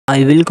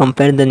I will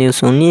compare the new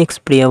Sony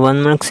Xperia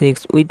 1 Mark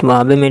 6 with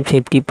Huawei Mate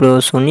 50 Pro.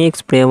 Sony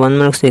Xperia 1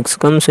 Mark 6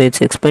 comes with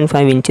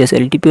 6.5 inches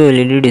LTPO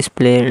LED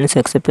display and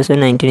success ratio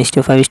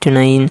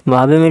 19:5:9.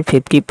 Huawei Mate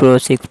 50 Pro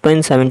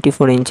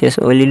 6.74 inches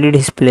OLED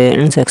display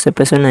and success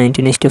ratio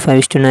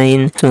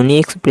 19:5:9. Sony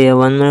Xperia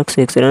 1 Mark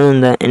 6 run on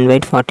the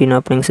Android 14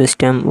 operating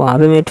system.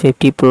 Huawei Mate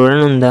 50 Pro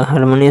run on the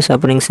Harmonious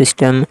operating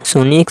system.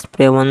 Sony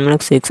Xperia 1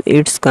 Mark 6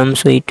 it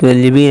comes with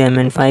 12GB RAM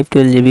and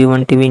 512GB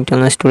 1TB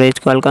internal storage.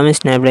 Qualcomm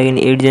Snapdragon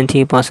 8 Gen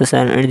 3 processor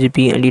and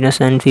 8GB Adreno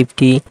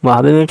 750.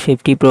 Huawei Mate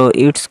 50 Pro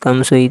it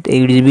comes with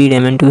 8GB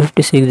RAM and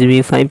 256GB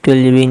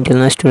 512GB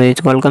internal storage.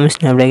 Qualcomm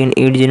Snapdragon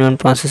 8 Gen 1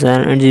 processor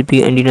and 8GB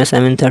Adreno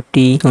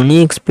 730. Sony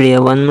Xperia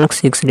 1 Mark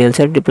 6 real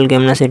set triple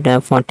camera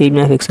setup 40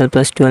 MP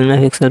plus 12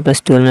 MP plus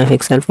 12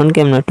 MP front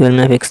camera 12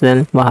 MP.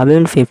 Huawei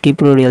Mate 50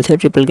 Pro real set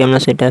triple camera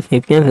setup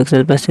 50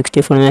 MP plus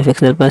 64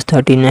 MP plus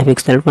 13 MP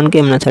front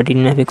camera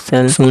 13 MP.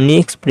 Sony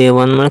Xperia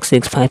 1 Mark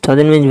 6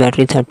 5000 mAh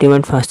battery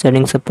 30W fast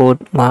charging support.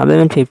 Huawei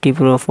Mate 50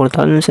 Pro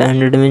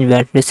 4700 mAh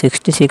battery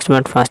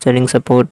 66W fast charging support.